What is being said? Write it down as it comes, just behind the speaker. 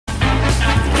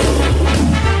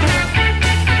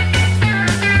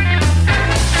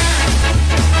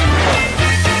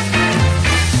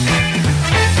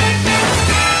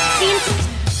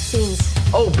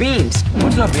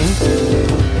What's up, Beans?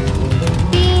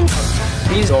 Beans.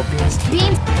 Beans. Oh, beans.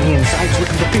 Beans. Beans. I was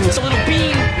looking for beans. A little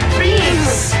bean.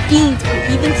 Beans. Beans from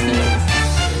Even Stevens.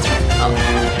 Oh.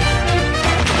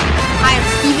 Hi, I'm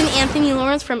Stephen Anthony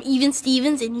Lawrence from Even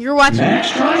Stevens, and you're watching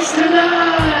Max Price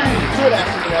Tonight! Good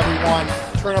afternoon, everyone.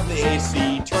 Turn up the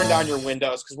AC, turn down your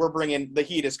windows, because we're bringing, the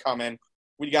heat is coming.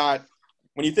 We got,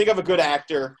 when you think of a good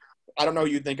actor, I don't know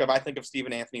who you think of, I think of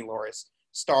Stephen Anthony Lawrence,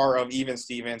 star of Even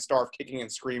Stevens, star of Kicking and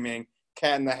Screaming,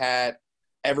 Cat in the Hat,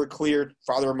 Everclear,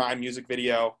 Father of Mine music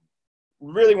video.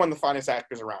 Really one of the finest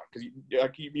actors around. Because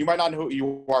you might not know who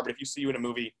you are, but if you see you in a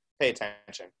movie, pay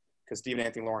attention. Because Stephen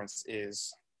Anthony Lawrence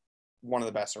is one of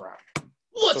the best around.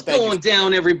 What's going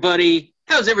down, everybody?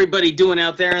 How's everybody doing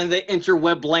out there in the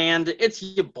interweb land? It's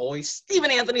your boy,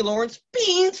 Stephen Anthony Lawrence,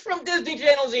 Beans from Disney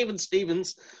Channel's Even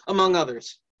Stevens, among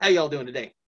others. How y'all doing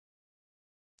today?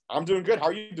 I'm doing good. How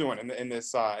are you doing in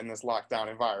this lockdown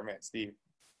environment, Steve?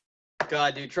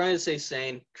 God, dude, trying to stay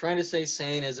sane. Trying to stay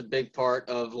sane is a big part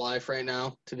of life right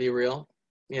now, to be real.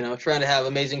 You know, trying to have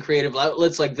amazing creative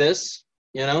outlets like this,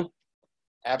 you know?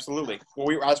 Absolutely.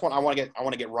 Well, I want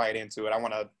to get right into it. I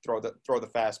want to throw the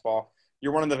fastball.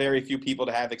 You're one of the very few people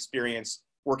to have experience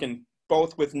working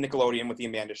both with Nickelodeon with the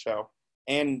Amanda Show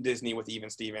and Disney with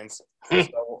Even Stevens.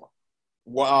 So,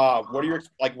 what are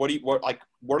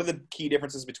the key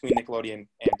differences between Nickelodeon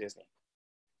and Disney?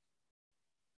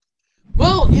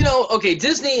 Well, you know, okay,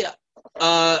 Disney,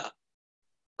 I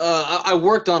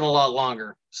worked on a lot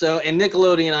longer. So, in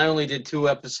Nickelodeon, I only did 2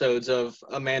 episodes of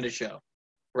Amanda Show,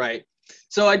 right?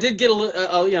 So I did get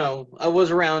I was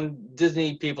around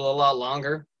Disney people a lot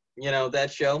longer, you know,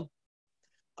 that show.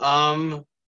 I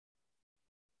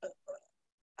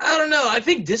don't know. I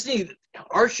think Disney,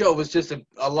 our show was just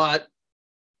a lot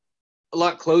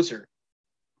closer.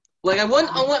 Like I went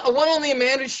on the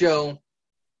Amanda Show,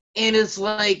 and it's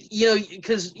like, you know,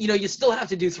 because, you know, you still have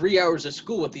to do 3 hours of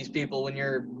school with these people when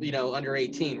you're, you know, under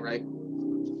 18, right?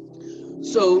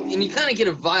 So, and you kind of get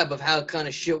a vibe of how kind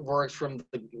of shit works from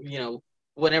the, you know,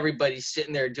 when everybody's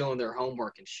sitting there doing their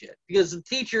homework and shit. Because the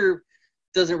teacher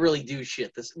doesn't really do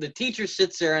shit. The teacher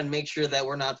sits there and makes sure that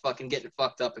we're not fucking getting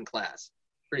fucked up in class,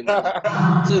 pretty much.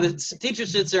 So the teacher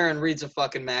sits there and reads a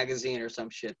fucking magazine or some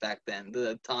shit back then,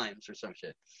 the Times or some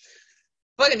shit.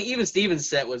 Fucking Even Stevens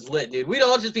set was lit, dude. We'd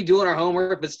all just be doing our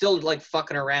homework, but still, like,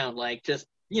 fucking around, like, just,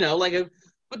 you know, like a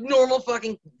normal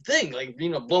fucking thing, like, you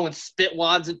know, blowing spit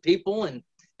wads at people and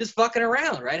just fucking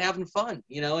around, right? Having fun,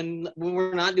 you know, and when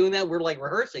we're not doing that, we're, like,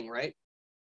 rehearsing, right?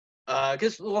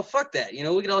 Because, well, fuck that, you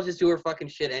know, we could all just do our fucking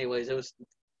shit anyways. It was,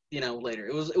 you know, later.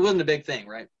 It wasn't a big thing,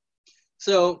 right?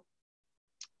 So,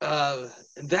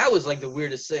 that was, like, the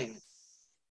weirdest thing.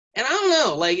 And I don't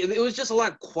know, like, it was just a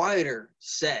lot quieter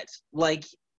set. Like,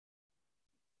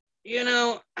 you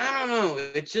know, I don't know.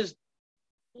 It's just,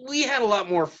 we had a lot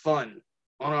more fun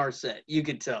on our set. You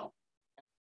could tell.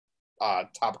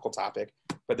 Topical topic.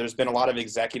 But there's been a lot of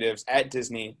executives at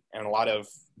Disney and a lot of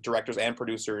directors and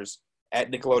producers at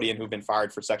Nickelodeon who've been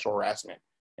fired for sexual harassment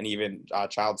and even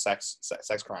child sex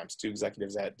crimes. 2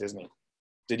 executives at Disney.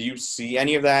 Did you see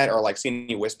any of that, or like see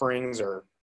any whisperings, or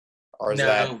is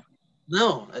that?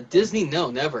 No, at Disney,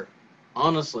 no, never.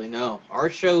 Honestly, no. Our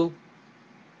show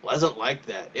wasn't like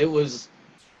that. It was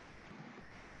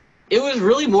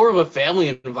really more of a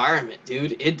family environment,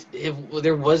 dude.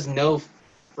 There was no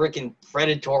freaking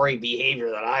predatory behavior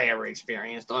that I ever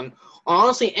experienced on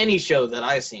honestly any show that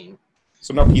I've seen.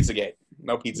 So no Pizzagate.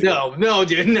 No Pizzagate. No,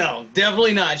 dude, no.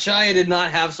 Definitely not. Shia did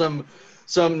not have some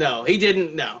no. He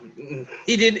didn't, no.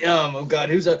 He didn't, oh God,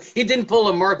 he didn't pull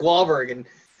a Mark Wahlberg and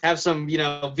have some, you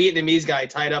know, Vietnamese guy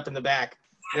tied up in the back.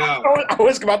 No. I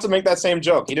was about to make that same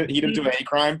joke. He didn't do a hate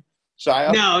crime,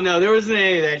 Shia? No, there wasn't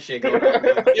any of that shit going on.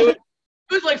 It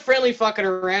was like friendly fucking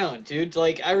around, dude.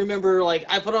 Like, I remember, like,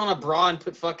 I put on a bra and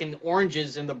put fucking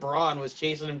oranges in the bra and was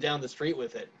chasing him down the street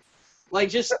with it. Like,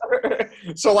 just...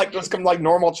 So, like, those come, like,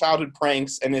 normal childhood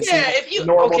pranks, and it's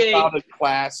normal childhood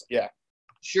class. Yeah.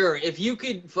 Sure, if you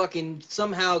could fucking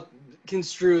somehow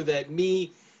construe that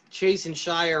me chasing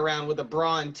Shia around with a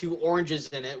bra and 2 oranges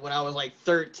in it when I was like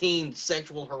 13,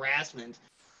 sexual harassment.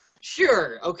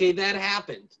 Sure, okay, that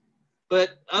happened.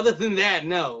 But other than that,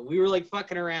 no. We were like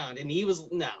fucking around, and he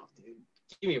was, no, dude,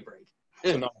 give me a break.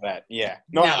 So none of that, yeah.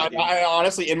 No, I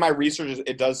honestly, in my research,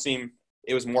 it does seem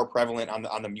it was more prevalent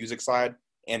on the music side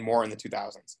and more in the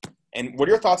 2000s. And what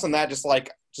are your thoughts on that, just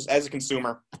as a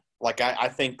consumer? Like, I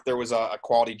think there was a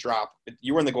quality drop.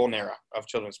 You were in the golden era of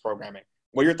children's programming.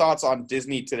 What are your thoughts on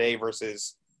Disney today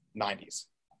versus 90s?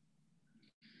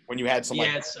 When you had some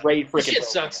great freaking shit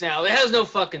sucks now. It has no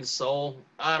fucking soul.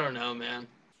 I don't know, man.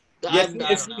 Yeah,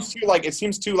 it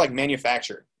seems too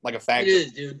manufactured, like a factory. It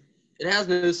is, dude. It has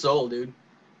no soul, dude.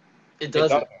 It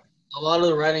doesn't. A lot of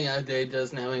the writing out there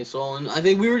doesn't have any soul, and I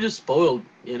think we were just spoiled,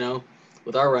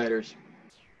 with our writers.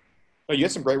 Oh, you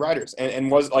had some great writers,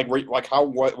 and was like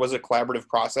what was it, a collaborative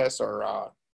process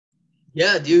or?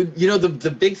 Yeah, dude.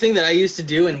 The big thing that I used to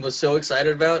do and was so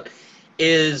excited about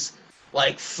is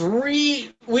like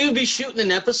we would be shooting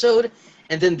an episode,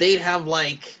 and then they'd have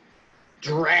like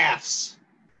drafts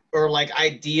or like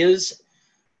ideas,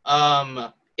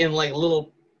 in like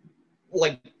little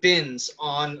like bins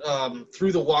on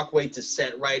through the walkway to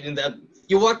set, right? And that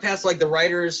you walk past like the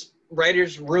writers'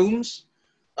 rooms,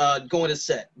 going to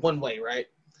set one way, right?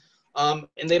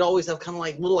 And they'd always have kind of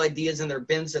like little ideas in their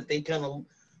bins that they kind of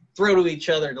throw to each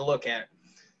other to look at.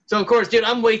 So of course, dude,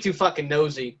 I'm way too fucking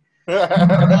nosy.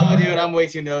 Oh, dude, I'm way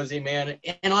too nosy, man.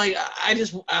 And like, I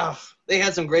just, they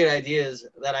had some great ideas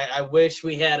that I wish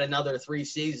we had another 3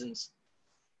 seasons.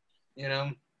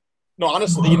 No,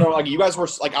 honestly, like you guys were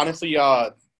like, honestly,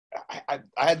 I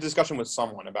had a discussion with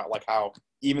someone about like how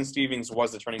Even Stevens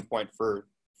was the turning point for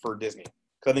Disney.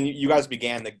 Because then you guys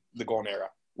began the golden era,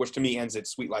 which to me ends at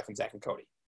Sweet Life and Zack and Cody.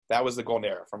 That was the golden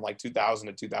era from like 2000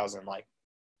 to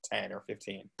 2010 or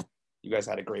 15. You guys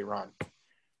had a great run.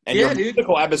 And yeah, your dude.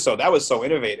 musical episode, that was so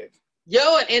innovative.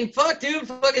 Yo, and fuck, dude,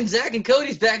 fucking Zack and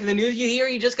Cody's back in the news. You hear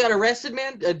he just got arrested,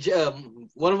 man?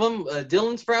 One of them,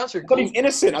 Dylan Sprouse, or I thought he's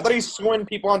innocent. I thought he's suing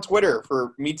people on Twitter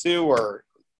for Me Too, or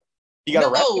he got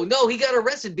arrested. No, he got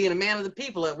arrested being a man of the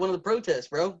people at one of the protests,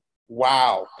 bro.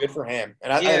 Wow, good for him.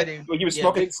 And Dude. he was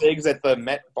smoking cigs at the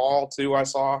Met Ball too. I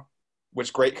saw,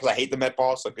 which great because I hate the Met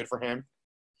Ball, so good for him.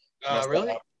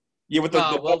 Really? Yeah, with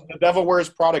the Devil Wears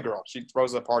Prada girl. She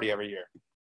throws a party every year,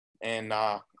 and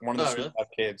one of the Sweet Life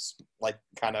kids like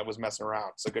kind of was messing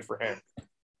around. So good for him.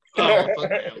 Oh,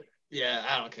 fuck him. Yeah,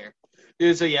 I don't care,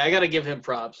 dude. So yeah, I gotta give him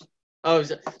props. I don't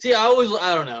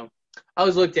know. I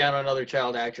always look down on other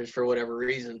child actors for whatever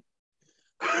reason.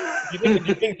 Do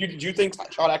you think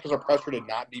child actors are pressured to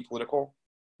not be political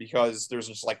because there's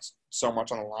just like so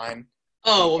much on the line?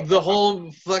 Oh, the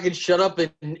whole fucking shut up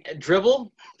and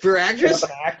dribble for actors? Shut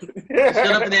up and act.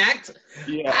 Shut up and act?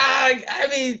 Yeah. I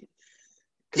mean,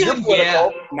 Dude, yeah.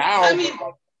 Now, I mean,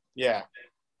 yeah.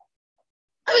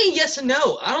 I mean, yes and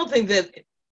no. I don't think that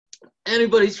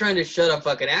anybody's trying to shut up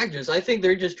fucking actors. I think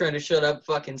they're just trying to shut up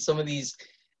fucking some of these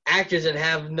actors that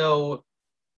have no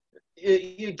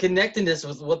connectedness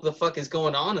with what the fuck is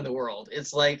going on in the world.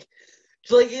 It's like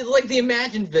the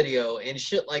Imagine video and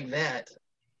shit like that.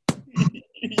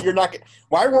 You're not.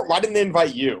 Why didn't they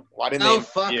invite you? Why didn't they? Oh,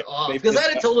 fuck off! Because I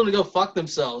had told them to go fuck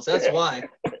themselves. That's why.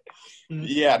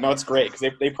 Yeah, no, it's great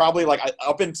because they probably like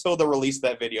up until the release of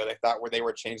that video, they thought where they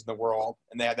were changing the world,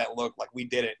 and they had that look like we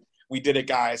did it,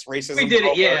 guys. Racism. We did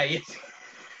it, yeah.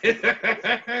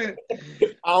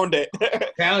 Pound it.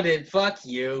 Pound it. Fuck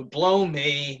you. Blow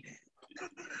me.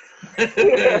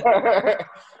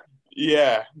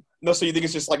 Yeah. No, so you think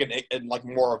it's just like like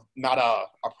more of not a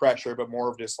pressure, but more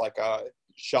of just like a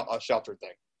shelter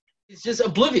thing. It's just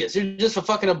oblivious. They're just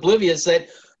fucking oblivious that,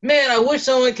 man, I wish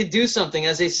someone could do something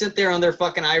as they sit there on their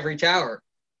fucking ivory tower.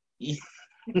 Yeah.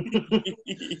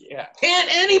 Can't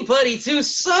anybody do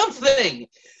something?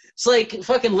 It's like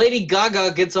fucking Lady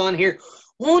Gaga gets on here.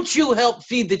 Won't you help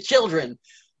feed the children?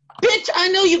 Bitch, I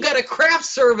know you got a craft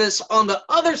service on the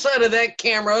other side of that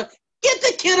camera. Get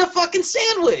the kid a fucking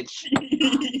sandwich.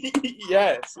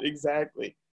 Yes,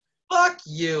 exactly. Fuck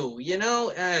you.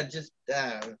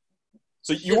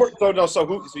 So you've worked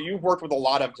with a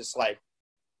lot of just like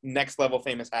next level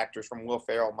famous actors, from Will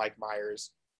Ferrell, Mike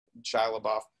Myers, Shia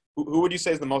LaBeouf. Who would you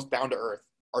say is the most down to earth,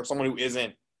 or someone who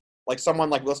isn't like someone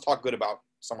like, let's talk good about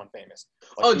someone famous?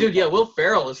 Like, dude, yeah, Will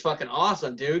Ferrell is fucking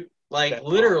awesome, dude. Like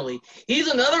literally, he's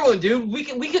another one, dude. We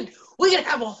could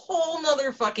have a whole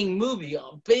nother fucking movie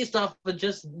based off of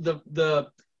just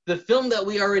the film that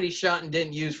we already shot and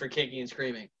didn't use for Kicking and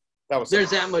Screaming.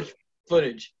 There's that much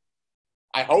footage.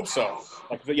 I hope so.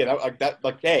 Like, yeah,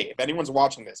 hey, if anyone's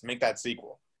watching this, make that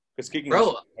sequel. Because Kicking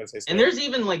and there's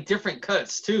even like different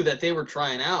cuts too that they were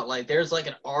trying out. Like there's like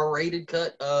an R-rated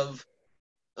cut of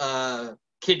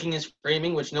Kicking and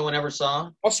Screaming, which no one ever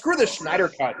saw. Oh, screw the Schneider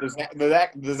cut.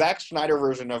 The Zack Schneider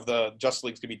version of the Justice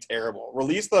League's gonna be terrible.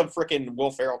 Release the freaking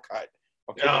Will Ferrell cut.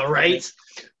 Okay? Oh, right?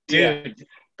 Dude, yeah.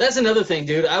 That's another thing,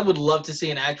 dude. I would love to see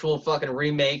an actual fucking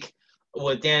remake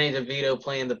with Danny DeVito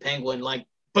playing the Penguin, like,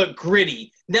 but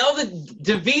gritty. Now that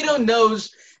DeVito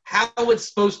knows how it's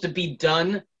supposed to be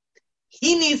done,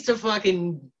 he needs to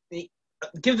fucking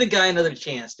give the guy another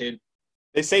chance, dude.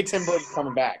 They say Tim Burton's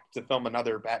coming back to film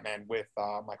another Batman with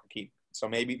Michael Keaton. So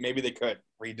maybe they could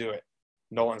redo it,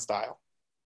 Nolan style.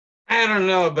 I don't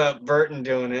know about Burton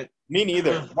doing it. Me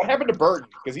neither. What happened to Burton?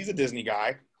 Because he's a Disney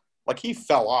guy. like he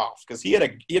fell off because he had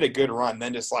a good run.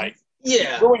 Then just like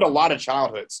Yeah. ruined a lot of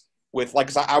childhoods with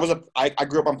like. Cause I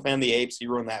grew up on Planet of the Apes. He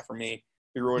ruined that for me.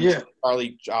 He ruined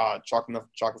Charlie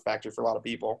Chocolate Factory for a lot of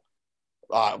people.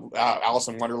 Alice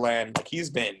in Wonderland. Like he's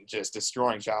been just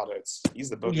destroying childhoods. He's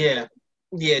the book. Yeah.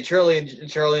 Charlie and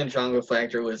Chocolate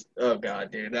Factory was, oh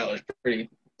god, dude, that was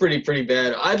pretty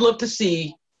bad. I'd love to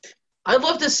see.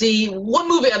 One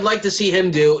movie I'd like to see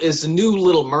him do is the new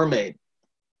Little Mermaid.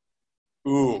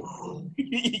 Ooh,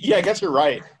 yeah, I guess you're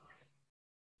right.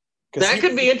 That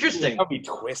could be interesting. That would be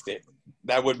twisted.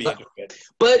 That would be interesting.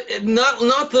 But not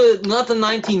the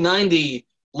 1990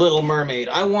 Little Mermaid.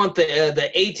 I want the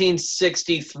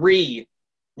 1863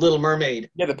 Little Mermaid.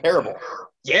 Yeah, the parable.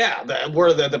 Yeah,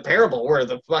 the parable where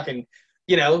the fucking,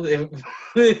 you know,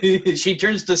 she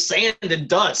turns to sand and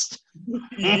dust.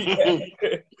 Yeah.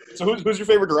 So who's your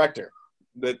favorite director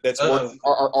that's worked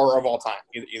or of all time?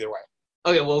 Either way.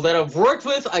 Okay, well, that I've worked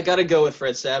with, I got to go with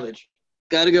Fred Savage.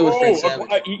 Got to go with Fred Savage.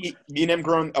 Me and him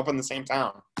growing up in the same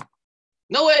town.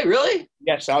 No way, really?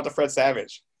 Yeah, shout out to Fred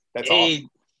Savage. That's awesome.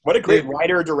 What a great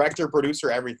writer, director, producer,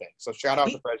 everything. So shout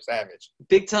out to Fred Savage.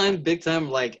 Big time,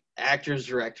 like, actor's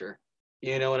director.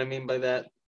 You know what I mean by that?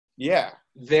 Yeah.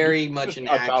 Very much an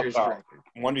actor's director.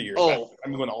 Wonder Years. Oh.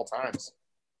 I'm doing all times.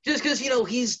 Just because, you know,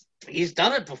 he's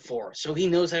done it before, so he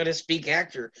knows how to speak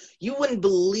actor. You wouldn't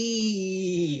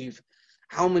believe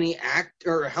how many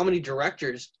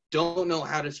directors don't know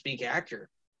how to speak actor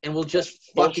and will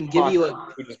just fucking give you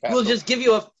a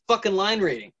fucking line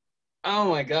rating. Oh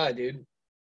my god, dude.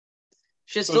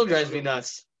 Shit still drives me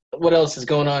nuts. What else is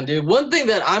going on, dude? One thing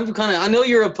that I know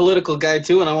you're a political guy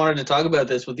too, and I wanted to talk about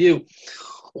this with you.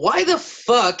 Why the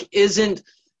fuck isn't,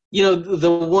 you know, the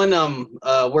one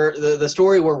where the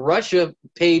story where Russia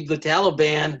paid the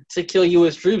Taliban to kill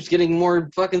U.S. troops getting more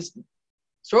fucking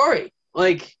story?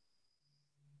 Like,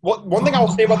 one thing I will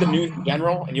say about the news in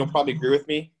general, and you'll probably agree with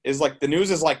me, is like the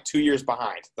news is like 2 years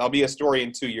behind. There'll be a story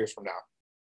in 2 years from now.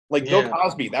 Like Bill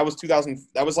Cosby, that was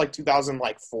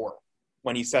 2004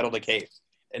 when he settled a case,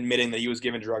 admitting that he was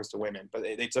giving drugs to women, but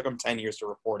they took him 10 years to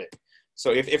report it.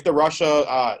 So if the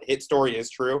Russia hit story is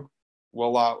true,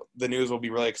 well, the news will be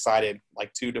really excited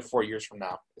like 2 to 4 years from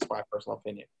now. Is my personal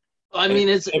opinion. I mean,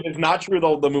 if it's not true,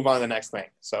 they'll move on to the next thing.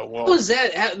 So how is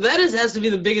that? Has to be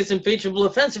the biggest impeachable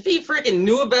offense. If he freaking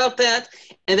knew about that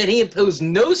and that he imposed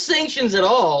no sanctions at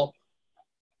all,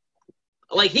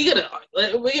 like we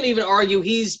can even argue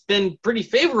he's been pretty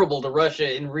favorable to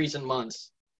Russia in recent months.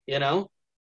 You know?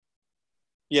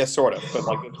 Yeah, sort of. But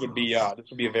like this would be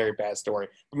a very bad story.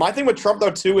 But my thing with Trump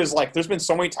though too is like there's been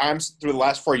so many times through the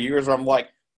last 4 years where I'm like,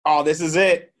 oh, this is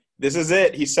it. This is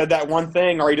it. He said that one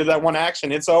thing or he did that one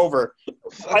action. It's over.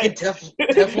 Fucking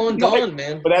Teflon Don,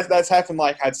 man. But that's happened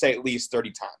like I'd say at least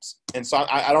 30 times. And so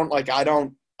I'm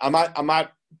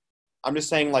just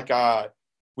saying like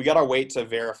we gotta wait to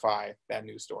verify that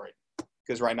news story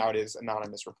because right now it is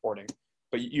anonymous reporting.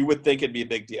 But you would think it'd be a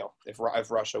big deal if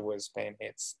Russia was paying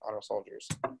hits on our soldiers.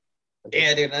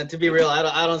 Yeah, dude. To be real,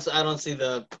 I don't see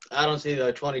the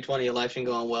 2020 election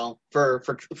going well for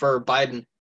Biden.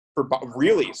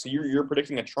 Really? So you're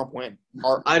predicting a Trump win?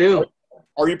 I do.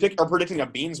 Are you predicting a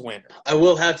Beans win? I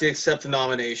will have to accept the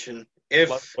nomination.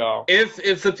 If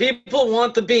the people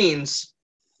want the beans,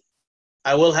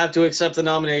 I will have to accept the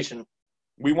nomination.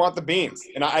 We want the beans,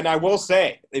 and I will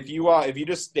say, if you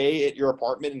just stay at your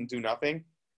apartment and do nothing,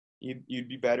 you'd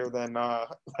be better than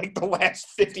like the last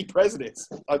 50 presidents,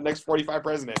 next 45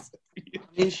 presidents. I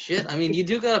mean, shit. I mean, you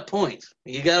do got a point.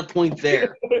 You got a point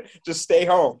there. Just stay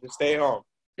home. Just stay home.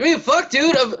 I mean, fuck,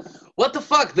 dude. What the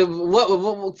fuck?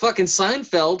 What fucking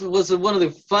Seinfeld was one of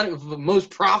the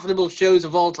most profitable shows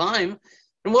of all time.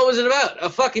 And what was it about? A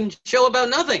fucking show about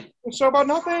nothing. A show about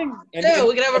nothing. We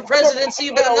can have a presidency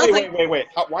about nothing. Wait.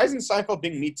 Why isn't Seinfeld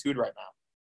being Me Too'd right now?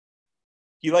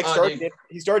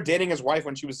 He started dating his wife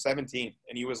when she was 17,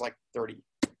 and he was like 30.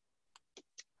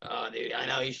 Oh, dude, I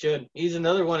know he should. He's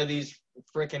another one of these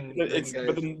freaking guys.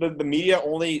 But the media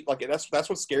only like that's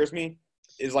what scares me.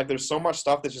 Is like there's so much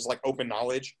stuff that's just like open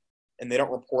knowledge, and they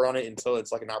don't report on it until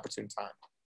it's like an opportune time.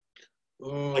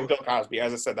 Ooh. Like Bill Cosby,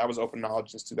 as I said, that was open knowledge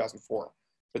since 2004.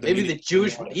 But maybe the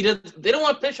Jewish they don't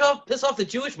want to piss off the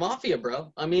Jewish mafia,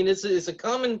 bro. I mean, it's a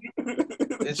common.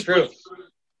 It's true.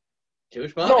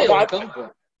 Jewish mafia.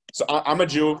 No, so I'm a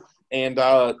Jew, and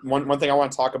one thing I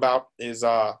want to talk about is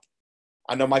I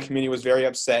know my community was very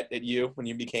upset at you when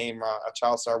you became a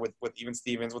child star with Even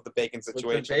Stevens with the bacon situation.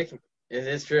 With the bacon. It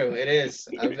is true. It is.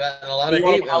 I've gotten a lot of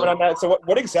hate on that. So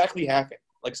what exactly happened?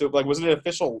 Like, so, like, was it an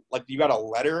official, like, you got a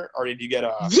letter, or did you get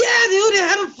a... Yeah, dude, it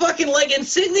had a fucking, like,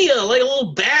 insignia, like a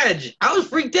little badge. I was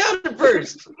freaked out at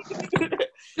first.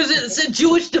 Because it said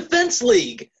Jewish Defense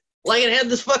League. Like, it had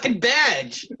this fucking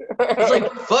badge. I was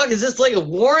like, fuck, is this like a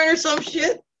warrant or some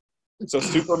shit? So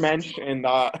Supermensch and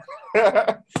I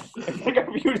think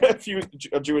a few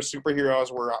Jewish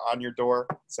superheroes were on your door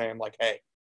saying, like, hey.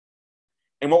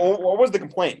 And what was the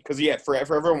complaint? Because, yeah, for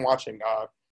everyone watching...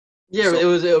 Yeah, so it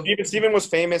was Steven was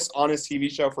famous on his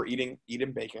TV show for eating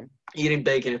bacon. eating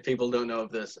bacon. If people don't know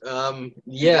of this, my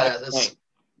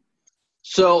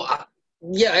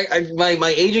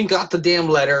agent got the damn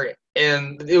letter,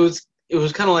 and it was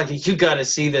kind of like, you got to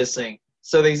see this thing.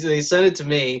 So they sent it to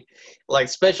me, like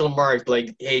special marked,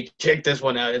 like, hey, check this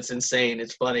one out. It's insane.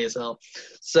 It's funny as hell.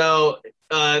 So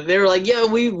they were like, yeah,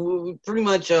 we pretty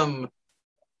much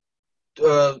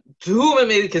to whom it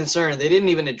may concern, they didn't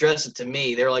even address it to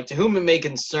me. They were like, to whom it may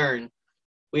concern,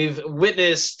 we've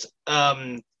witnessed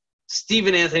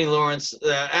Stephen Anthony Lawrence,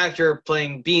 the actor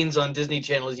playing Beans on Disney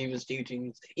Channel as Even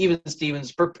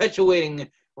Stevens, perpetuating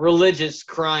religious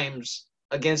crimes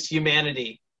against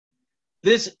humanity.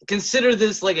 Consider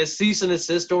this like a cease and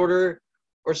desist order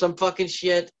or some fucking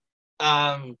shit.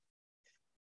 God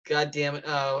damn it.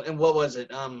 And what was it?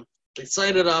 They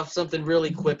cited off something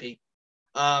really quippy.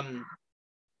 Live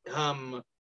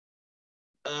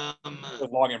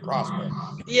long and prosper.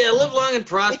 Yeah, live long and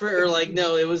prosper, or like,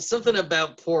 no, it was something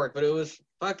about pork, but it was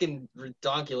fucking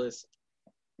ridiculous.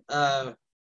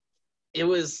 It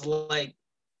was like,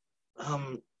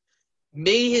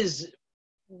 may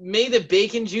the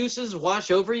bacon juices wash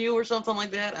over you or something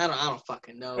like that. I don't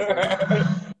fucking know.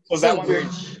 Was that Some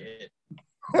weird shit.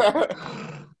 Do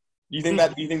you think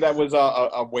that was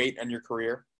a weight on your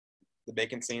career? The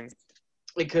bacon scenes?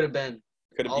 It could have been.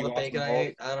 Could have All been the bacon I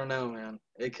ate? I don't know, man.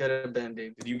 It could have been,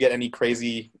 dude. Did you get any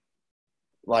crazy,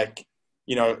 like,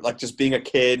 you know, like just being a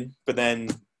kid, but then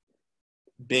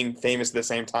being famous at the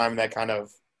same time, that kind of,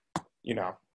 you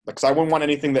know, because I wouldn't want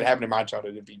anything that happened in my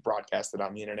childhood to be broadcasted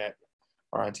on the internet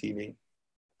or on TV.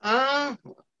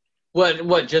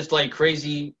 What? Just like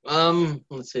crazy?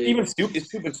 Let's see. Even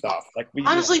stupid stuff. Like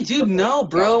honestly, dude, no,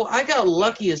 bro. I got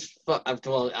lucky as fuck.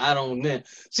 Well, I don't know.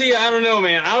 See, I don't know,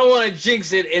 man. I don't want to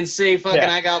jinx it and say fucking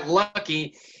I got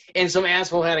lucky, and some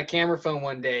asshole had a camera phone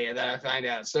one day that I find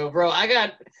out. So, bro,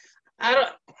 I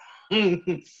don't.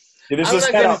 This is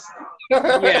setup.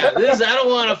 I don't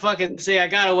want to fucking say I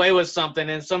got away with something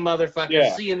and some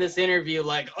motherfucker see in this interview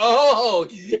like, oh,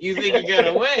 you think you got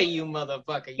away, you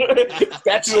motherfucker.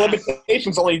 Statute of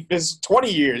limitations only is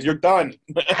 20 years. You're done.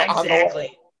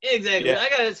 Exactly. Yeah. I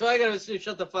gotta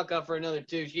shut the fuck up for another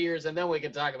 2 years and then we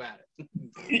can talk about it.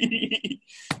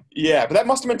 Yeah, but that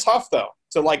must have been tough though.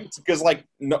 So because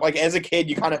as a kid,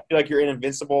 you kind of feel like you're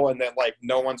invincible and that like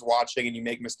no one's watching and you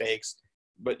make mistakes.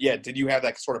 But yeah, did you have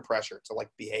that sort of pressure to like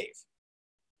behave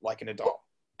like an adult?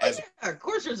 Of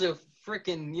course there's a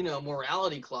freaking,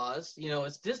 morality clause.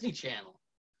 It's Disney Channel,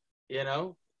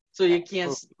 So you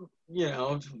can't,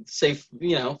 say,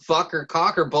 fuck or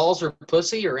cock or balls or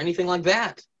pussy or anything like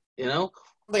that, One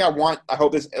thing I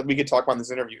hope we could talk about in this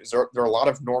interview is there are a lot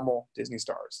of normal Disney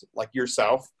stars like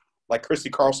yourself, like Christy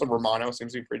Carlson Romano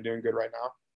seems to be doing good right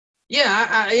now.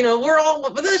 Yeah, we're all,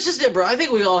 but that's just it, bro. I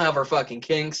think we all have our fucking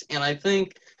kinks, and I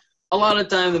think a lot of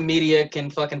time the media can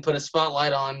fucking put a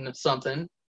spotlight on something.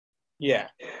 Yeah.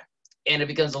 And it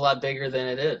becomes a lot bigger than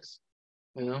it is,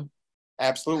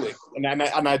 Absolutely.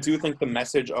 And I do think the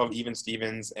message of Even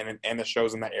Stevens and the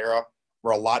shows in that era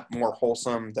were a lot more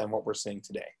wholesome than what we're seeing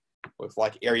today. With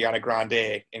like Ariana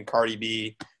Grande and Cardi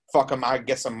B, fuck them, I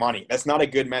get some money. That's not a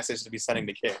good message to be sending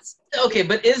to kids. Okay,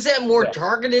 but is that more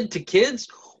targeted to kids?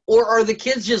 Or are the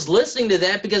kids just listening to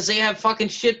that because they have fucking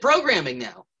shit programming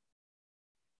now?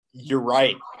 You're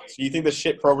right. So you think the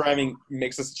shit programming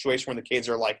makes a situation where the kids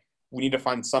are like, we need to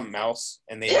find something else?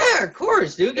 Yeah, of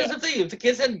course, dude. Because if the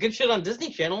kids had good shit on Disney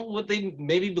Channel, would they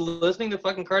maybe be listening to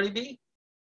fucking Cardi B?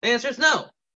 The answer is no.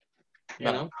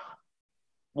 No.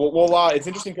 Well, it's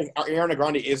interesting because Ariana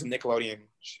Grande is a Nickelodeon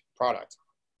product.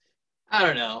 I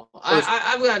don't know.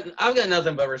 I've got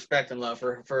nothing but respect and love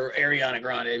for Ariana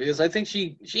Grande because I think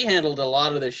she handled a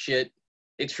lot of this shit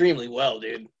extremely well,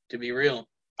 dude. To be real.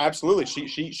 Absolutely,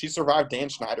 she survived Dan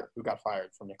Schneider, who got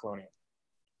fired from Nickelodeon.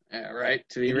 Yeah, right.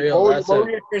 To be real. What were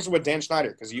your experiences with Dan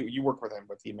Schneider? Because you work with him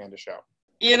with the Amanda Show.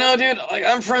 Dude, like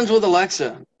I'm friends with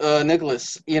Alexa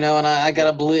Nicholas, and I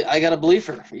gotta believe her. I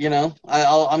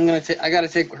gotta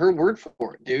take her word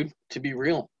for it, dude. To be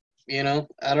real. I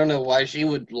don't know why she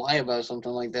would lie about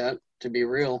something like that. To be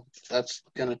real, that's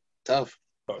kind of tough.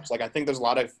 Like I think there's a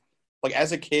lot of like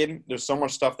as a kid, there's so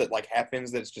much stuff that like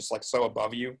happens that's just like so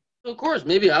above you Of course,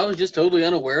 maybe I was just totally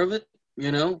unaware of it,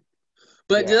 you know.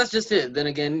 But Yeah. that's just it. Then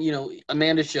again, you know,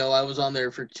 Amanda's show, I was on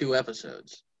there for 2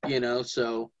 episodes, you know,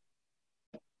 so,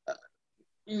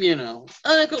 you know,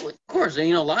 of course,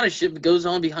 you know, a lot of shit goes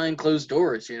on behind closed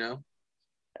doors, you know.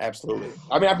 Absolutely.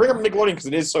 I mean, I bring up Nickelodeon because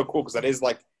it is so cool because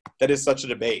that is such a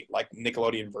debate, like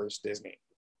Nickelodeon versus Disney.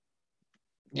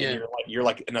 And Yeah. you're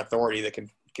like an authority that can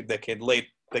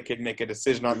make a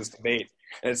decision on this debate.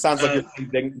 And it sounds like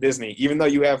you're in Disney, even though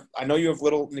I know you have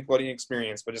little Nickelodeon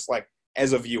experience, but just like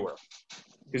as a viewer,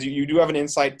 because you do have an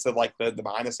insight to like the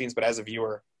behind the scenes, but as a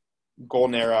viewer,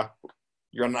 golden era,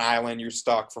 you're on an island, you're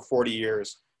stuck for 40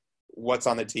 years. What's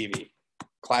on the TV?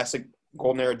 Classic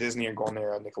golden era Disney or golden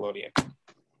era Nickelodeon?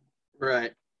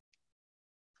 Right.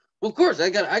 Well, of course, I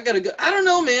gotta go. I don't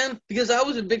know, man, because I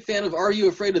was a big fan of Are You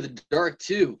Afraid of the Dark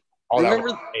too. Oh,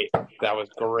 Remember? that was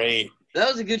great. That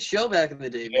was a good show back in the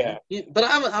day, man. Yeah. But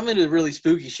I'm into really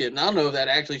spooky shit, and I don't know if that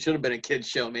actually should have been a kid's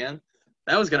show, man.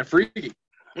 That was kind of freaky.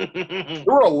 There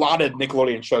were a lot of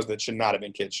Nickelodeon shows that should not have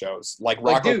been kids shows, like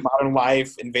Rocko's Modern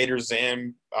Life, Invader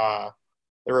Zim. There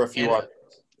were a few others.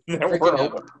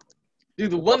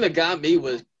 Dude, the one that got me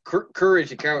was Courage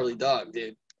the Cowardly Dog,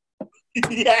 dude.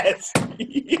 Yes.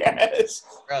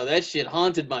 Bro, that shit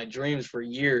haunted my dreams for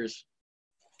years.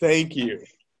 Thank you.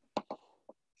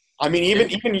 I mean,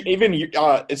 even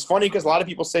it's funny because a lot of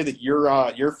people say that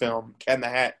your film, Cat in the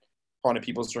Hat, haunted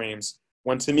people's dreams.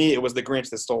 When to me, it was The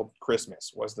Grinch That Stole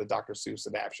Christmas, was the Dr. Seuss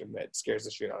adaptation that scares the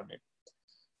shit out of me.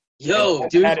 Yo,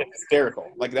 dude, that is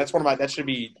hysterical. Like that's one of my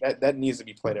that needs to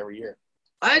be played every year.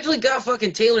 I actually got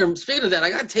fucking Taylor. Speaking of that, I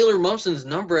got Taylor Momsen's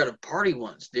number at a party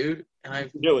once, dude,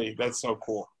 and That's so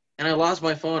cool. And I lost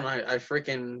my phone. I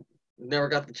freaking never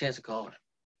got the chance to call her.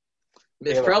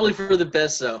 It's Taylor. probably for the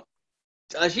best, though.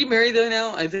 Is she married though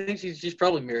now? I think she's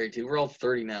probably married too. We're all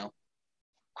 30 now.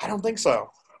 I don't think so.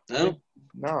 No.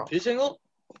 No. She's single?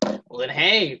 Well, then,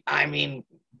 hey, I mean,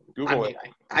 Google it.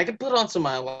 I could put on some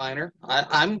eyeliner.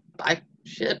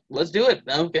 Shit, let's do it.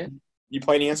 Okay. You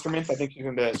play any instruments? I think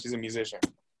she's a musician.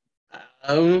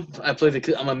 I'm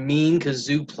a mean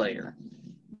kazoo player.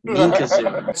 Mean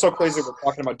kazoo. It's so crazy we're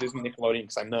talking about Disney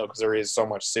Nickelodeon because there is so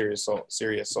much serious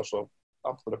social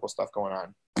political stuff going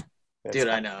on. Dude,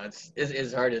 I know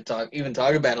it's hard to talk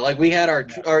about it. Like we had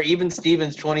our Even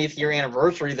Stevens 20th year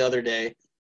anniversary the other day,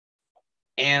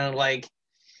 and like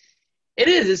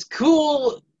it's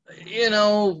cool, you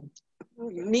know,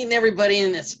 meeting everybody,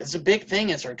 and it's a big thing.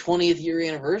 It's our 20th year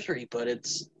anniversary, but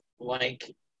it's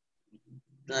like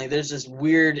there's this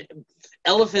weird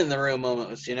elephant in the room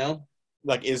almost, you know.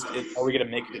 Like, are we gonna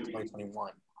make it in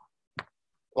 2021?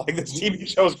 Like this TV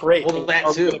show is great. Well,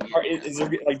 that too. Is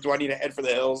there like? Do I need to head for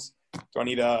the hills? Do I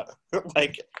need to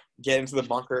like get into the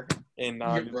bunker? And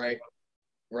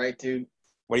right, dude.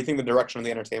 What do you think the direction of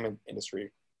the entertainment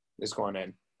industry is going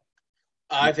in?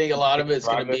 I think a lot of it's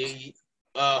going to be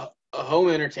a home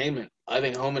entertainment. I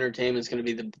think home entertainment is going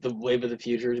to be the wave of the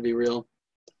future, to be real.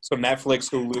 So Netflix,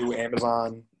 Hulu,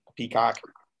 Amazon, Peacock.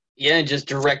 Yeah, and just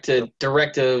direct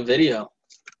to video.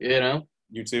 You know,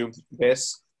 YouTube.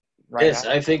 This.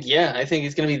 I think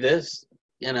it's going to be this.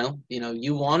 You know,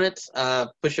 you want it,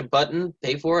 push a button,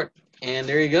 pay for it, and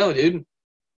there you go, dude.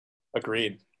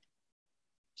 Agreed.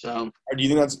 So, or do you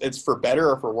think it's for better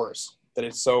or for worse? That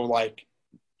it's so like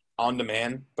on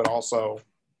demand, but also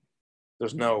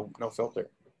there's no filter.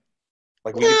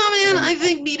 Like, no, man, I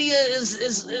think media is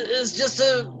just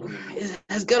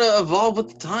has got to evolve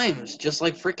with the times, just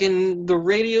like freaking the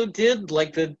radio did,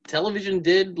 like the television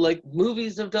did, like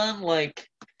movies have done, like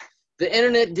the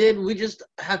internet did. We just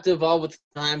have to evolve with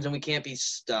the times, and we can't be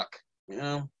stuck. You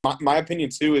know. My opinion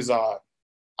too is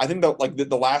I think that like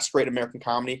the last great American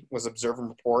comedy was Observe and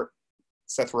Report,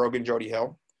 Seth Rogen, Jody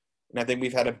Hill, and I think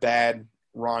we've had a bad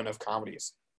run of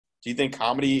comedies. Do you think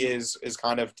comedy is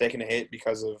kind of taking a hit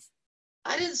because of?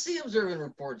 I didn't see Observe and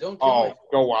Report. Don't. Go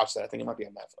watch that. I think it might be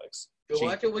on Netflix. Go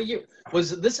watch it.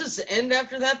 Was This Is the End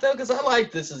after that though? Because I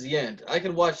like This Is the End. I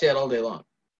could watch that all day long.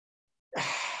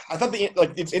 I thought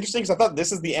it's interesting because I thought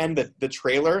This Is the End. The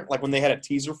trailer, like when they had a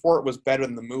teaser for it, was better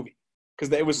than the movie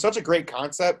because it was such a great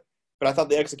concept. But I thought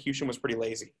the execution was pretty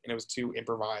lazy and it was too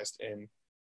improvised. And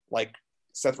like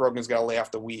Seth Rogen's got to lay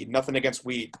off the weed. Nothing against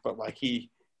weed, but like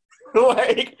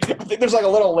I think there's like a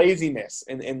little laziness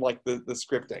in like the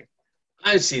scripting.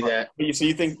 I see that. So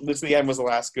you think This Is the End was the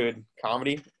last good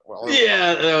comedy? Well,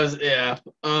 yeah, that was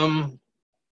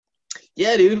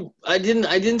yeah, dude. I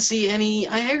didn't see any.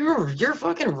 You're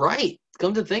fucking right.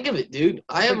 Come to think of it, dude,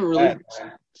 I haven't really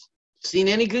seen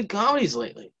any good comedies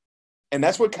lately. And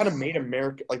that's what kind of made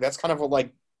America, like that's kind of what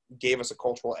like gave us a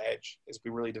cultural edge is we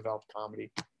really developed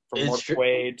comedy from Mark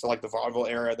Twain to like the vaudeville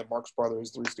era, the Marx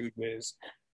Brothers, Three Stooges.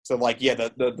 So like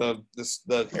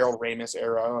the Harold Ramis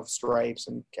era of Stripes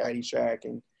and Caddyshack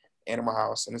and Animal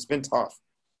House, and it's been tough.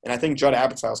 And I think Judd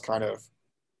Apatow's kind of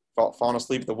fallen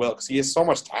asleep at the wheel because he has so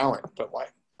much talent. But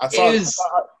like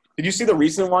did you see the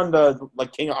recent one, the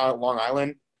like King of Long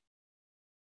Island?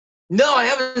 No, I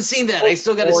haven't seen that. I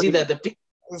still got to see that.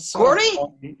 Corny?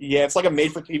 Yeah, it's like a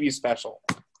made-for-TV special.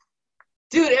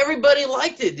 Dude, everybody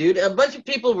liked it, dude. A bunch of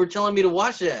people were telling me to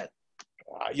watch that.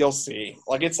 You'll see.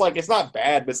 It's not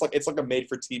bad, but it's like a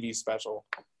made-for-TV special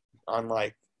on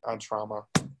Trauma.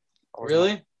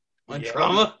 Really? On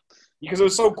Trauma? Because it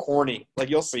was so corny. Like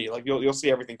you'll see. Like you'll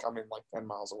see everything coming like 10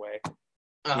 miles away.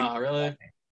 Really?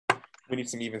 We need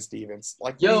some Even Stevens.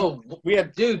 Like we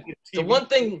had dude. The one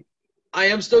thing I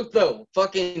am stoked though,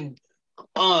 fucking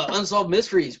Unsolved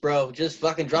Mysteries, bro, just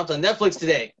fucking dropped on Netflix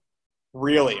today.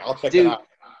 Really? I'll check it out.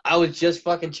 I was just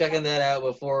fucking checking that out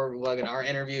before fucking our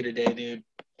interview today, dude.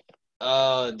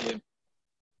 Dude,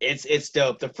 it's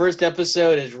dope. The first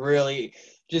episode is really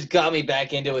just got me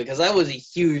back into it because I was a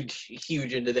huge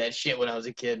into that shit when I was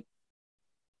a kid.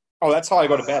 Oh, that's how I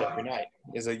go to bed every night.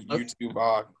 Is a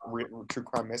YouTube true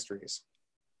crime mysteries.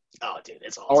 Oh, dude,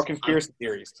 it's awesome. Or conspiracy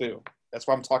theories too. That's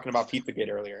why I'm talking about Pizzagate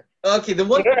earlier. Okay, the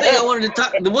one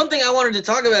thing I wanted to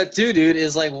talk about too, dude,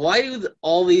 is like why do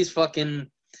all these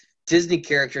fucking Disney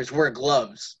characters wear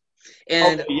gloves?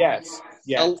 And yes.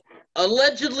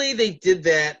 Allegedly they did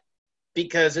that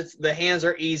because the hands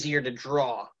are easier to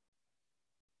draw.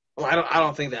 Well, I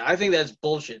don't think that. I think that's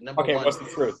bullshit. Number one. What's the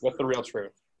truth? What's the real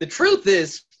truth? The truth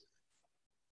is,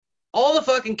 all the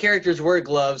fucking characters wear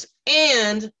gloves,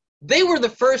 and they were the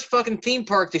first fucking theme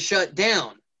park to shut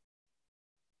down.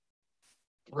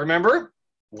 Remember?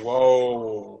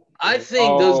 Whoa. I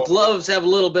think those gloves have a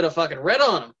little bit of fucking red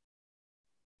on them.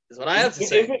 Is what I have to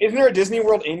say. Isn't there a Disney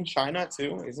World in China,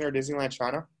 too? Isn't there a Disneyland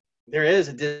China? There is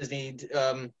a Disney,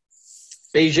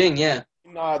 Beijing, yeah.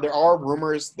 There are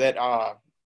rumors that,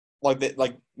 not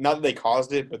that they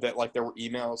caused it, but that, like, there were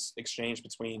emails exchanged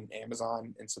between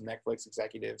Amazon and some Netflix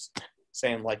executives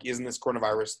saying, like, isn't this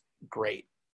coronavirus great?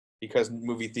 Because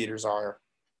movie theaters are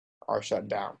shut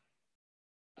down.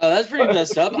 Oh, that's pretty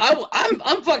messed up.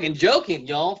 I'm fucking joking,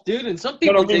 y'all, dude. And some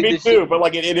people think me this too. shit. But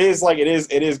like it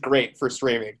is great for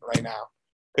streaming right now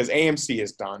because AMC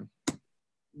is done.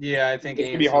 Yeah, I think it's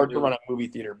gonna be hard to run a movie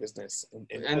theater business, and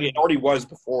it already was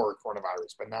before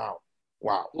coronavirus, but now,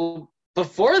 wow. Well,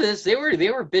 before this, they were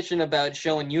bitching about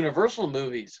showing Universal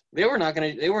movies. They weren't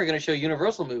gonna show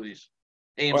Universal movies.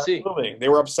 AMC. Well, absolutely. They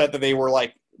were upset that they were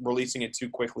like releasing it too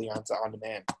quickly on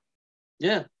demand.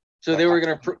 Yeah. So they were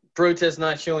going to protest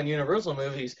not showing Universal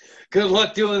movies. Good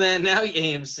luck doing that now,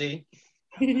 AMC.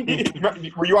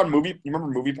 Were you on Movie? You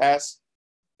remember Movie Pass?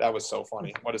 That was so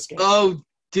funny. What a scam. Oh,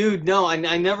 dude, no, I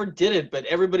never did it, but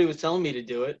everybody was telling me to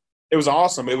do it. It was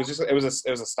awesome. It was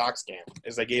a stock scam.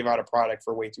 Is they gave out a product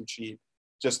for way too cheap,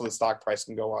 just so the stock price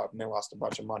can go up, and they lost a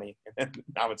bunch of money, and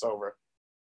now it's over.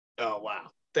 Oh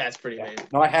wow, that's pretty amazing.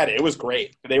 No, I had it. It was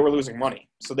great. They were losing money,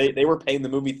 so they were paying the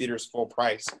movie theaters full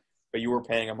price. But you were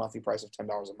paying a monthly price of $10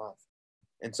 a month.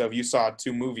 And so if you saw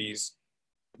 2 movies,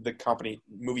 the company,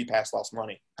 Movie Pass, lost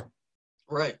money.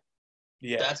 Right.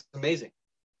 Yeah. That's amazing.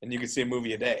 And you could see a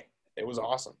movie a day. It was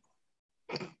awesome.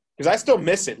 Because I still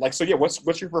miss it. Like, so yeah,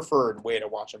 what's your preferred way to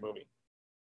watch a movie?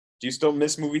 Do you still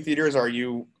miss movie theaters? Are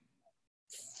you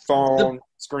phone,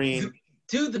 screen?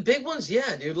 Dude, the big ones,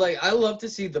 yeah, dude. Like, I love to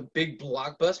see the big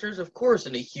blockbusters, of course,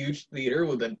 in a huge theater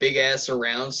with a big-ass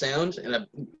surround sound and a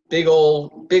big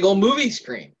old movie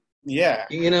screen. Yeah.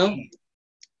 You know?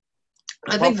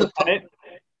 I think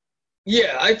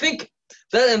I think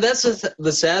that, and that's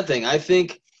the sad thing. I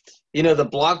think, you know, the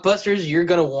blockbusters you're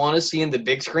going to want to see in the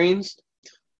big screens,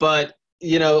 but,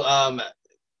 they're not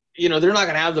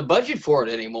going to have the budget for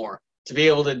it anymore to be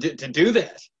able to do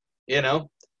that, you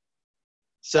know?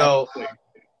 So... Absolutely.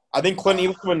 I think Clint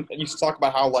Eastwood used to talk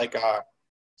about how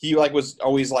he was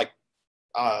always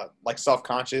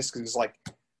self-conscious because like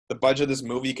the budget of this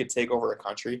movie could take over a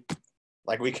country.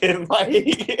 Like we could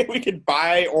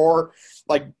buy or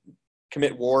like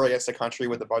commit war against a country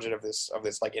with the budget of this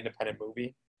like independent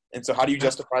movie. And so how do you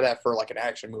justify that for like an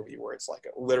action movie where it's like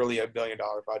literally $1 billion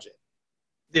budget?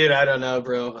 Dude, I don't know,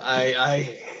 bro.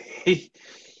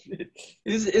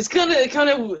 It's kind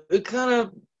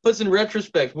of puts in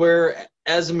retrospect where,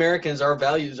 as Americans, our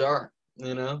values are,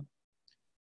 you know?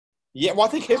 Yeah, well, I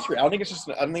think history. I don't think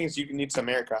it's unique to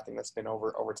America. I think that's been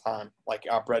over time, like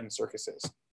bread and circuses.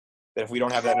 That if we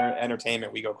don't have that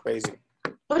entertainment, we go crazy.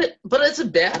 But it's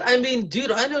bad. I mean, dude,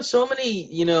 I know so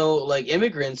many, like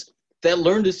immigrants that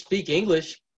learn to speak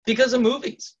English because of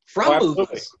movies,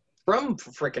 movies. from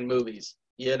freaking movies,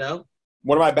 you know?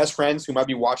 One of my best friends who might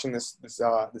be watching this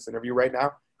interview right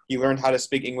now, he learned how to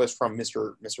speak English from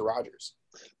Mr. Rogers.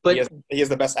 But He has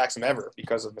the best accent ever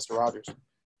because of Mr. Rogers.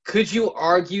 could you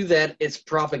argue that it's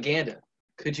propaganda?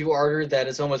 Could you argue that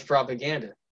it's almost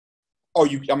propaganda? Oh,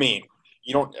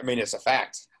 it's a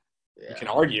fact. Yeah. You can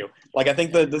argue. Like, I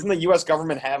think doesn't the U.S.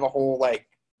 government have a whole, like,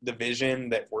 division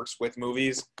that works with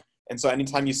movies? And so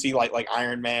anytime you see, like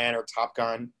Iron Man or Top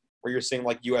Gun, where you're seeing,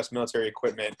 like, U.S. military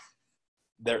equipment,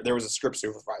 there was a script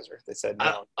supervisor. They said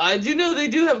no. I do know they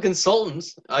do have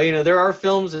consultants. There are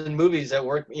films and movies that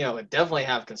work, definitely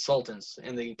have consultants,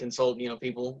 and they consult,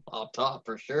 people up top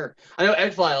for sure. I know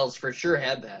X-Files for sure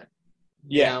had that.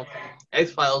 Yeah.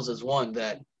 X-Files is one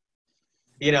that,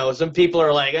 some people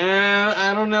are like,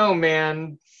 I don't know,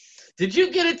 man. Did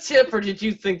you get a tip or did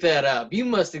you think that up? You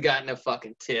must have gotten a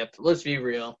fucking tip. Let's be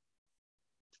real.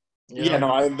 Yeah,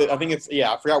 no, I think it's,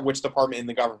 I forgot which department in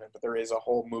the government, but there is a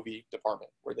whole movie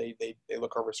department where they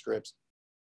look over scripts,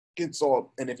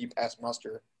 consult, and if you pass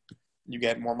muster, you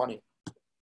get more money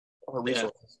or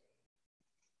resources.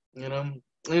 Yeah.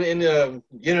 And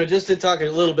just to talk a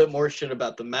little bit more shit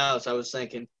about the mouse, I was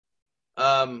thinking,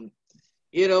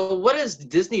 what has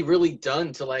Disney really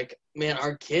done to, like, man,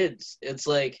 our kids? It's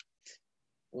like,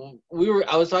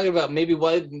 I was talking about maybe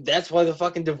that's why the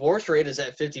fucking divorce rate is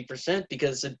at 50%,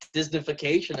 because the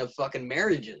Disneyfication of fucking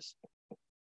marriages.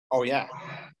 Oh, yeah.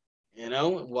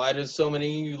 Why do so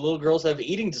many little girls have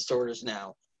eating disorders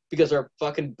now? Because our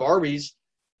fucking Barbies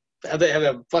have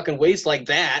a fucking waist like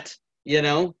that,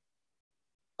 I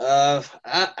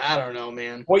don't know,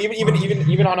 man. Well,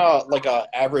 even on a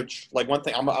average, like, one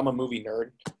thing, I'm a movie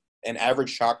nerd, and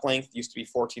average shot length used to be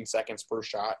 14 seconds per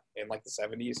shot in, like, the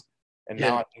 70s. And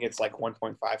now I think it's like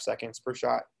 1.5 seconds per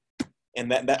shot,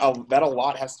 and that a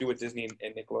lot has to do with Disney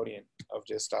and Nickelodeon of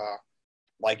just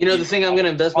like the thing I'm gonna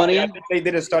invest money in. They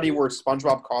did a study where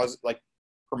SpongeBob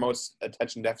promotes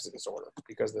attention deficit disorder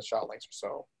because the shot lengths are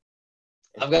so.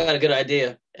 I've got a good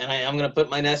idea, and I'm gonna put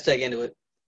my nest egg into it.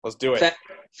 Let's do it.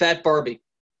 Fat Barbie.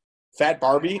 Fat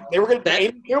Barbie. They were gonna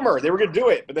Amy Schumer. They were gonna do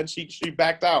it, but then she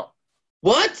backed out.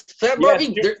 What? Fat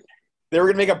Barbie? They were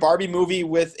going to make a Barbie movie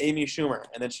with Amy Schumer,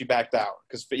 and then she backed out.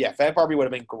 Because, Fat Barbie would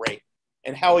have been great.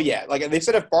 And hell yeah. Like, they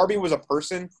said if Barbie was a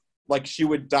person, like, she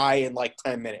would die in, like,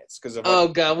 10 minutes. Oh,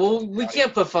 God. Well, we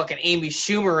can't put fucking Amy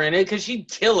Schumer in it because she'd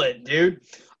kill it, dude.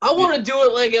 I want to do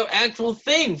it like an actual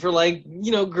thing for, like,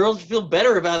 girls to feel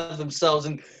better about themselves.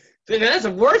 And that's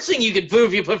the worst thing you could do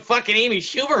if you put fucking Amy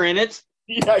Schumer in it.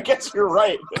 Yeah, I guess you're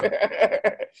right.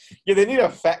 They need a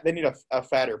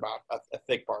fatter Bob, a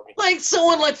thick Barbie. Like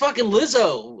someone like fucking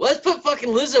Lizzo. Let's put fucking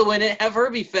Lizzo in it. Have her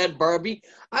be Fat Barbie.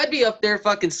 I'd be up there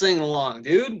fucking singing along,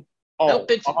 dude. Oh,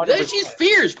 she's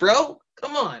fierce, bro.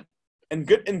 Come on. And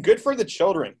good for the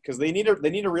children because they need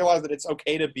to realize that it's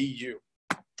okay to be you,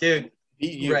 dude. Be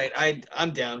you. Right.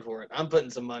 I'm down for it. I'm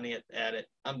putting some money at it.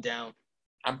 I'm down.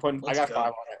 I got 5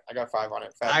 on it. I got 5 on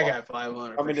it. I got 5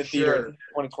 on it. I'm in the theater in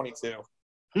 2022.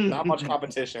 Not much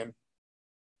competition.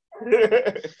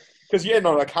 Because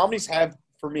the comedies have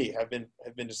been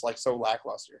just like so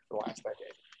lackluster for the last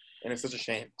decade, and it's such a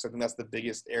shame because I think that's the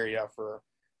biggest area for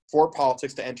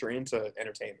politics to enter into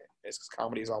entertainment is because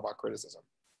comedy is all about criticism,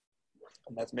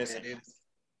 and that's missing.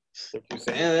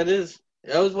 Yeah, that is.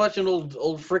 I was watching old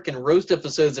freaking roast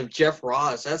episodes of Jeff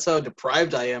Ross. That's how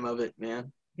deprived I am of it,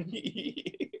 man.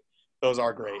 Those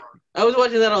are great. I was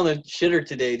watching that on the shitter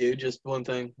today, dude. Just one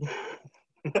thing.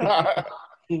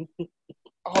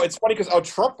 Oh, it's funny because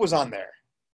Trump was on there.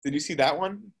 Did you see that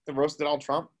one? The roast of Donald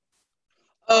Trump.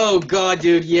 Oh God,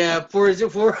 dude, yeah. For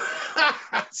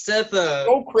Seth.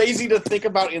 So crazy to think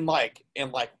about in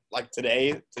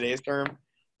today's term.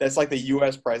 That's like the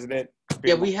U.S. president.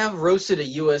 Yeah, we have roasted a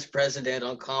U.S. president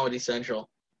on Comedy Central.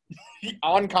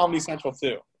 On Comedy Central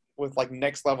too, with like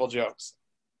next level jokes.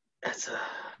 That's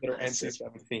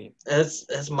NC-17.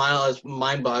 That's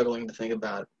mind-boggling to think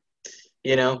about.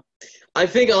 I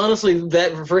think honestly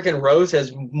that freaking roast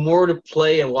has more to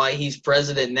play in why he's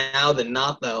president now than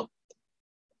not, though.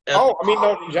 No,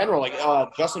 in general, like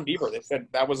Justin Bieber, they said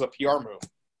that was a PR move,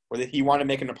 where he wanted to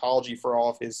make an apology for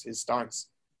all of his stunts,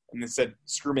 and they said,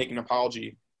 "Screw making an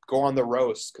apology, go on the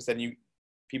roast, because then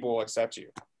people will accept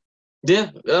you." Yeah,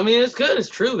 it's good. It's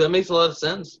true. That makes a lot of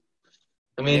sense.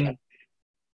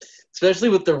 Especially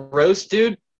with the roast,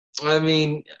 dude.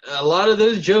 A lot of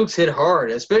those jokes hit hard,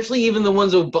 especially even the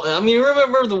ones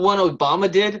remember the one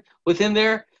Obama did with him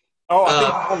there? Oh, I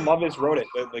think Alan Lovis wrote it,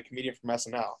 the comedian from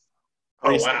SNL.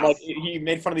 Oh, wow. Like, he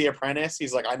made fun of The Apprentice.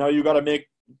 He's like, I know you got to make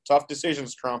tough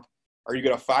decisions, Trump. Are you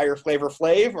going to fire Flavor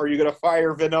Flav, or are you going to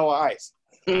fire Vanilla Ice?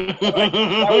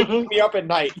 That would keep me up at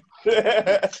night.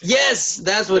 Yes,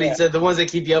 that's what he said. The ones that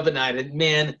keep you up at night. And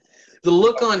man, the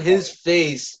look on his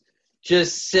face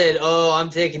just said, "Oh, I'm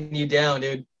taking you down,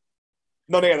 dude."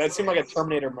 No, that seemed like a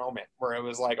Terminator moment where it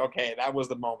was like, okay, that was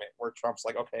the moment where Trump's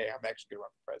like, okay, I'm actually going to run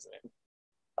for president.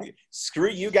 Screw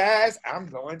you guys, I'm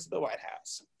going to the White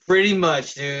House. Pretty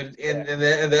much, dude. And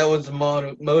that was the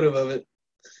motive of it.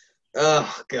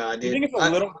 Oh, God, dude. Do you think it's a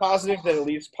little positive that at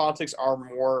least politics are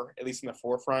more, at least in the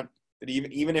forefront, that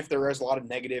even if there is a lot of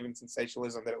negative and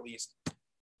sensationalism, that at least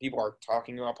people are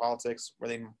talking about politics where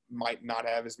they might not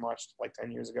have as much like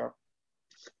 10 years ago?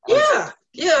 Yeah,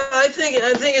 I think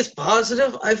it's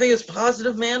positive. I think it's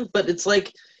positive, man. But it's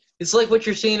like what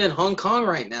you're seeing in Hong Kong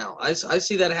right now. I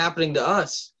see that happening to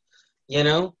us. You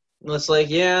know, it's like,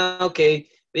 yeah, okay,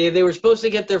 they were supposed to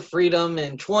get their freedom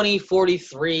in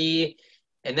 2043,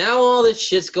 and now all this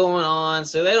shit's going on,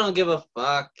 so they don't give a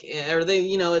fuck. Or they,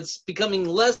 you know, it's becoming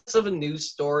less of a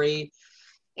news story,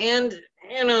 and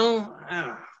you know,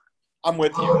 I'm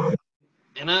with you.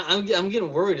 And I'm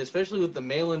getting worried, especially with the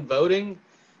mail-in voting.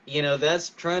 You know, that's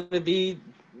trying to be,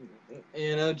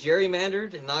 you know,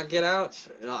 gerrymandered and not get out.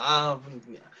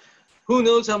 Who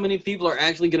knows how many people are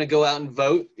actually going to go out and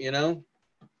vote, you know?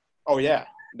 Oh, yeah.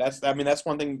 That's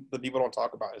one thing that people don't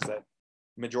talk about is that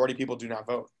the majority of people do not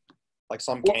vote. Like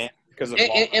some can't because of law.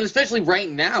 And especially right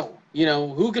now, you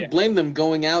know, who could blame them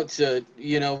going out to,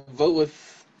 you know, vote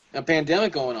with a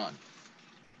pandemic going on?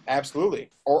 Absolutely.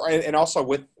 And also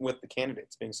with the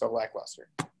candidates being so lackluster.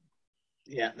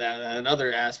 Yeah,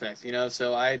 another aspect, you know.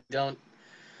 So I don't.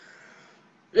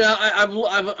 Yeah,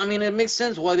 I mean, it makes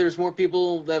sense why there's more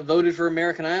people that voted for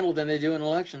American Idol than they do in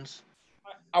elections.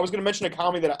 I was going to mention a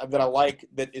comedy that I like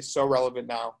that is so relevant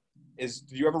now. Did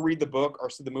you ever read the book or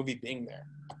see the movie Being There?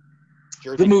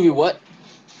 The movie what?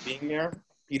 Being There,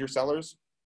 Peter Sellers.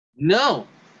 No.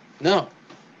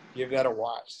 Give that a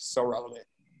watch. It's so relevant.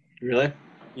 Really?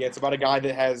 Yeah, it's about a guy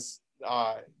that has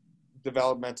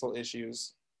developmental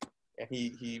issues, and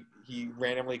he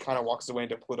randomly kind of walks away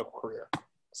into a political career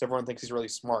because everyone thinks he's really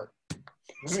smart.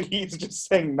 He's just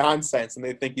saying nonsense, and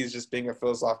they think he's just being a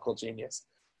philosophical genius.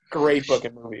 Great book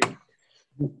and movie.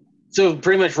 So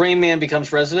pretty much Rain Man becomes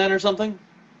president or something?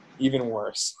 Even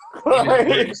worse.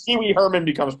 Pee Wee Herman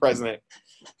becomes president.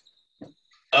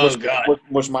 Oh, God.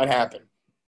 Which might happen.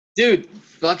 Dude,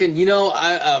 fucking, you know,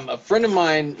 a friend of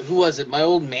mine, who was it, my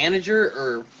old manager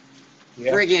or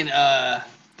friggin'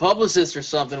 publicist or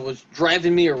something, was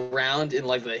driving me around in,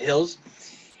 like, the hills.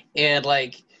 And,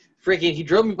 like, freaking, he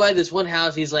drove me by this one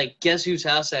house. He's like, guess whose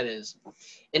house that is?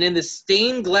 And in the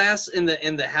stained glass in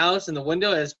the house, in the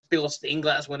window, it has a big old stained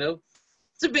glass window.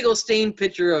 It's a big old stained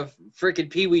picture of freaking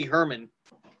Pee Wee Herman.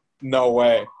 No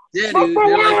way. Yeah, What's dude.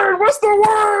 the word? What's the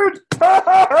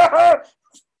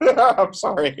word? I'm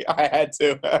sorry. I had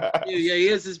to. Yeah, he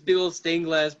has this big old stained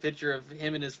glass picture of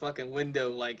him in his fucking window,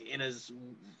 like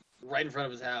right in front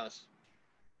of his house.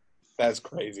 That's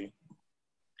crazy.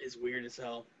 It's weird as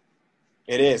hell.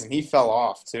 It is, and he fell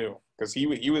off too because he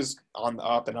was on the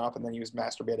up, and then he was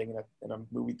masturbating in a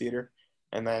movie theater,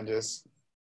 and then just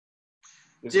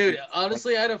dude,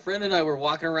 honestly, I had a friend and I were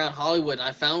walking around Hollywood, and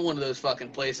I found one of those fucking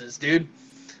places, dude.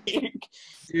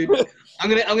 Dude, I'm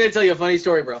gonna tell you a funny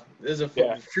story, bro. This is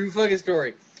a true fucking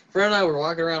story. Friend and I were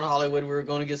walking around Hollywood. We were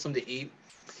going to get something to eat,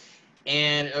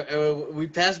 and we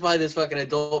passed by this fucking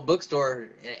adult bookstore,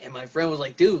 and my friend was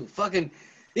like, "Dude, fucking."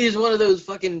 He's one of those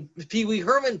fucking Pee Wee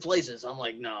Herman places. I'm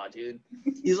like, nah, dude.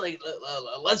 He's like,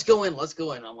 let's go in.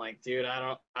 I'm like, dude,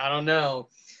 I don't know.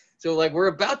 So like, we're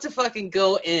about to fucking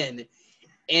go in,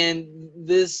 and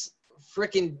this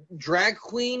freaking drag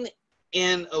queen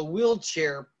in a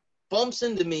wheelchair bumps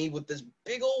into me with this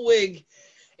big old wig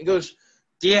and goes,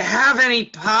 "Do you have any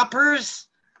poppers?"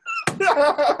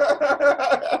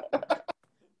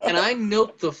 And I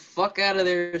noped the fuck out of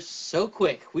there so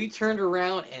quick. We turned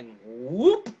around and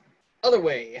whoop, other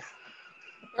way.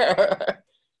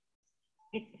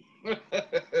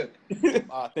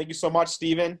 Thank you so much,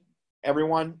 Steven.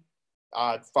 Everyone,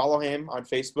 follow him on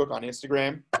Facebook, on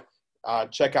Instagram.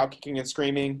 Check out Kicking and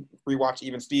Screaming. Rewatch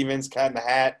Even Stevens, Cat in the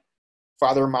Hat,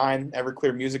 Father of Mine,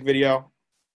 Everclear music video.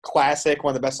 Classic,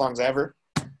 one of the best songs ever.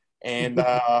 And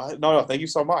no, thank you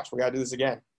so much. We got to do this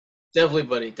again. Definitely,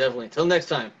 buddy. Definitely. Till next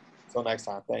time.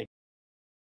 Thank you.